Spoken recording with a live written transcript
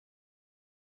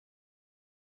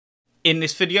In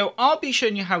this video, I'll be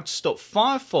showing you how to stop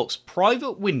Firefox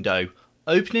Private Window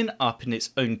opening up in its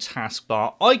own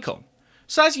taskbar icon.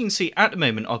 So as you can see at the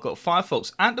moment, I've got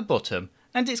Firefox at the bottom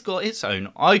and it's got its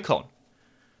own icon.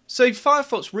 So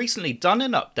Firefox recently done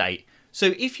an update,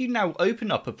 so if you now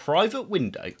open up a private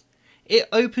window, it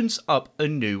opens up a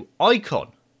new icon.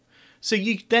 So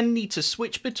you then need to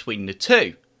switch between the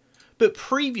two. But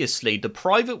previously the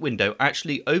private window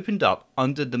actually opened up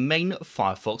under the main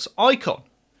Firefox icon.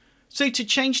 So to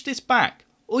change this back,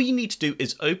 all you need to do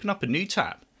is open up a new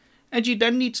tab, and you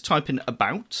then need to type in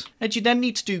about, and you then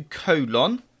need to do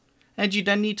colon, and you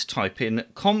then need to type in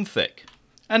config,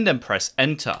 and then press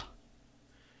enter.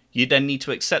 You then need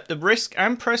to accept the risk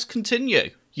and press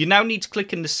continue. You now need to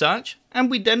click in the search, and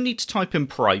we then need to type in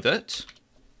private.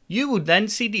 You will then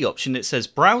see the option that says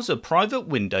browser private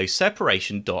window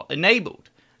separation enabled.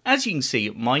 As you can see,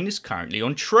 mine is currently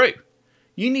on true.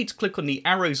 You need to click on the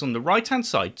arrows on the right hand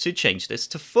side to change this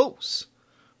to false.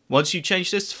 Once you change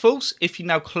this to false, if you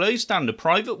now close down the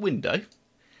private window,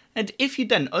 and if you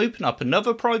then open up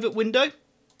another private window,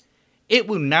 it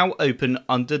will now open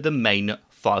under the main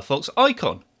Firefox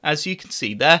icon, as you can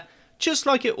see there, just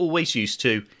like it always used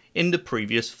to in the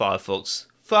previous Firefox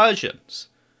versions.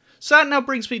 So that now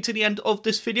brings me to the end of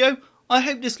this video. I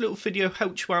hope this little video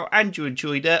helped you out and you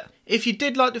enjoyed it. If you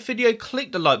did like the video,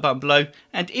 click the like button below,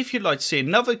 and if you'd like to see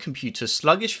another computer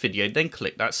sluggish video, then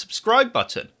click that subscribe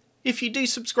button. If you do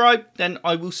subscribe, then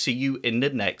I will see you in the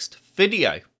next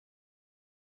video.